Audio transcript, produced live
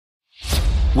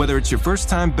Whether it's your first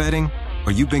time betting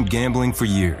or you've been gambling for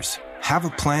years, have a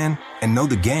plan and know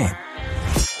the game.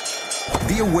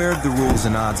 Be aware of the rules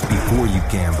and odds before you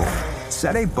gamble.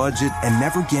 Set a budget and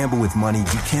never gamble with money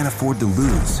you can't afford to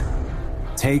lose.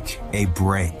 Take a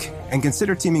break and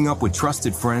consider teaming up with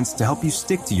trusted friends to help you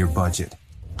stick to your budget.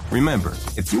 Remember,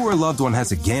 if you or a loved one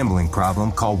has a gambling problem,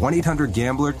 call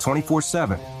 1-800-GAMBLER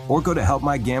 24/7 or go to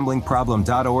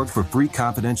helpmygamblingproblem.org for free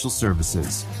confidential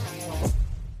services.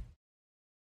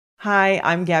 Hi,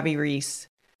 I'm Gabby Reese.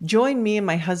 Join me and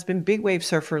my husband, big wave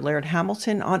surfer Laird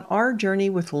Hamilton, on our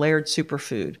journey with Laird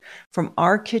Superfood. From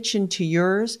our kitchen to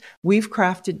yours, we've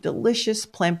crafted delicious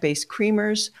plant-based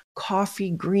creamers, coffee,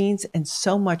 greens, and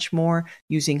so much more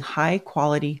using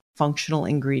high-quality functional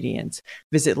ingredients.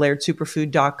 Visit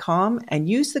lairdsuperfood.com and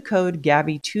use the code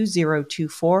GABBY2024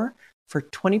 for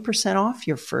 20% off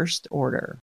your first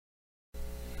order. How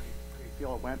do you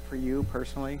feel it went for you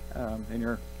personally in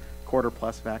your quarter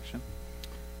plus of action?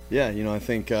 Yeah, I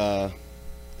think, I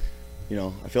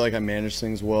feel like I managed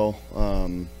things well.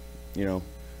 I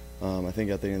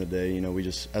think at the end of the day, we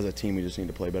just, as a team, we just need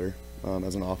to play better.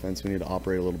 As an offense, we need to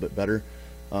operate a little bit better.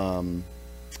 You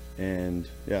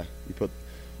put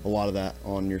a lot of that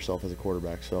on yourself as a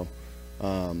quarterback. So,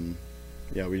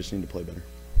 we just need to play better.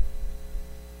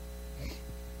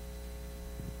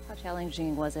 How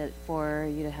challenging was it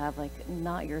for you to have,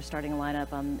 not your starting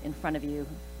lineup in front of you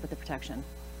with the protection?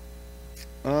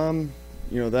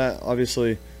 That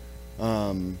obviously,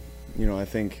 I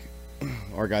think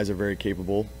our guys are very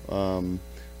capable,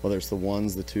 whether it's the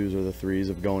ones, the twos, or the threes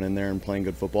of going in there and playing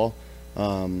good football.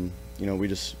 We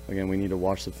need to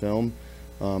watch the film.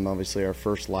 Obviously our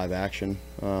first live action,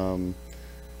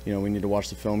 we need to watch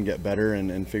the film, get better,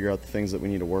 and figure out the things that we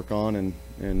need to work on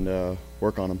and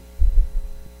work on them.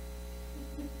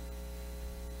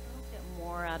 Get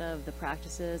more out of the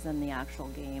practices than the actual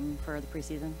game for the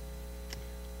preseason?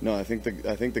 No, I think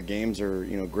the games are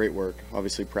great work.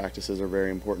 Obviously practices are very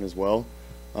important as well,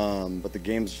 but the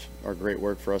games are great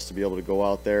work for us to be able to go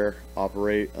out there,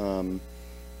 operate, and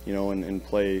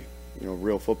play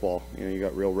real football. You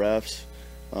got real refs,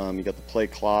 you got the play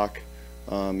clock,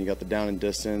 you got the down and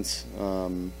distance.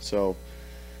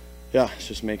 It's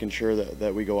just making sure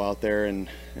that we go out there and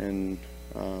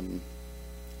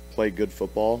play good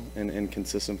football and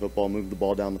consistent football, move the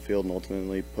ball down the field, and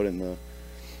ultimately put it in the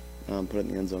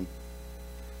end zone.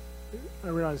 I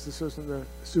realize this isn't the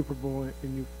Super Bowl,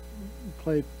 and you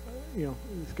played,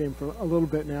 this game for a little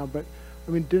bit now. But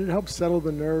did it help settle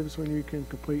the nerves when you can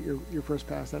complete your first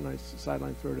pass, that nice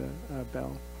sideline throw to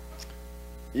Bell?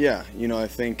 Yeah, I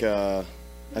think in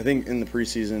the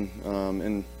preseason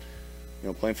and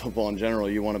playing football in general,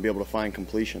 you want to be able to find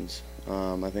completions.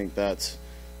 I think that's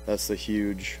the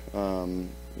huge, when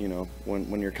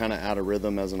you're kind of out of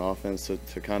rhythm as an offense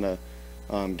to kind of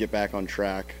get back on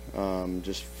track,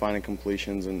 just finding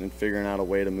completions and figuring out a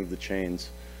way to move the chains.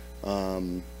 I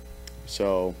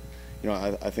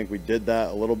think we did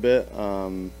that a little bit,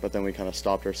 but then we kind of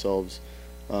stopped ourselves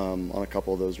on a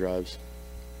couple of those drives.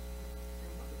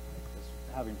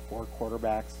 Having four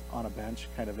quarterbacks on a bench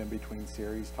kind of in between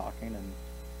series talking and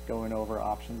going over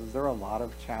options, is there a lot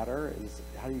of chatter?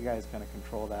 How do you guys kind of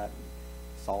control that and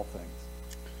solve things?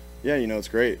 Yeah, it's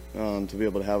great to be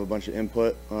able to have a bunch of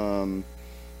input.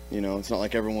 It's not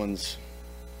like everyone's,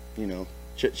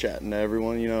 chit-chatting to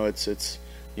everyone. It's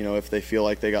if they feel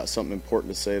like they got something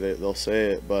important to say, they'll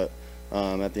say it. But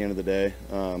at the end of the day,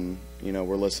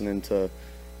 we're listening to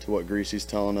what Greasy's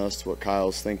telling us, to what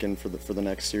Kyle's thinking for the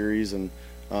next series. And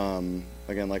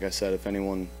again, like I said, if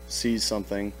anyone sees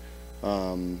something,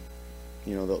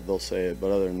 they'll say it.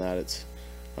 But other than that, it's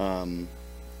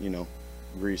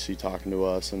Greasy talking to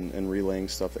us and relaying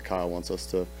stuff that Kyle wants us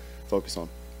to focus on.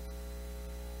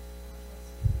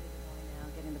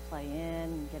 Getting the play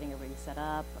in, getting everybody set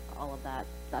up, all of that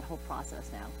whole process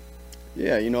now.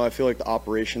 Yeah, I feel like the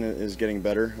operation is getting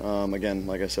better. Again,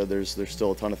 like I said, there's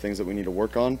still a ton of things that we need to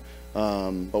work on,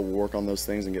 but we'll work on those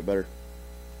things and get better.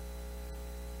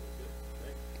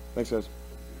 Thanks, guys.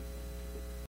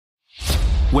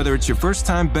 Whether it's your first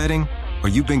time betting or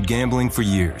you've been gambling for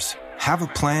years, have a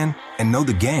plan and know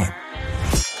the game.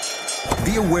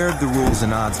 Be aware of the rules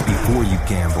and odds before you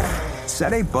gamble.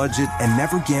 Set a budget and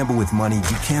never gamble with money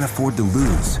you can't afford to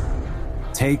lose.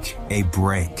 Take a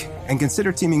break and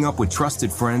consider teaming up with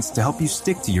trusted friends to help you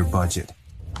stick to your budget.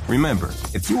 Remember,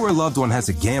 if you or a loved one has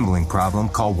a gambling problem,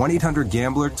 call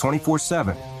 1-800-GAMBLER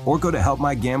 24/7 or go to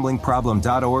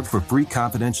helpmygamblingproblem.org for free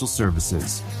confidential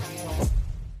services.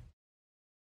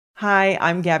 Hi,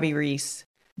 I'm Gabby Reese.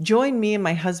 Join me and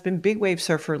my husband, big wave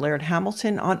surfer Laird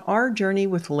Hamilton, on our journey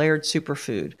with Laird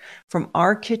Superfood. From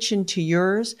our kitchen to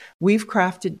yours, we've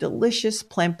crafted delicious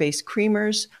plant-based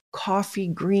creamers, coffee,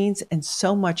 greens, and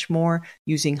so much more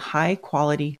using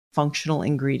high-quality functional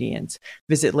ingredients.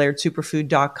 Visit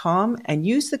lairdsuperfood.com and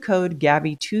use the code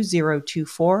GABBY2024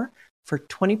 for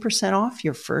 20% off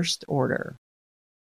your first order.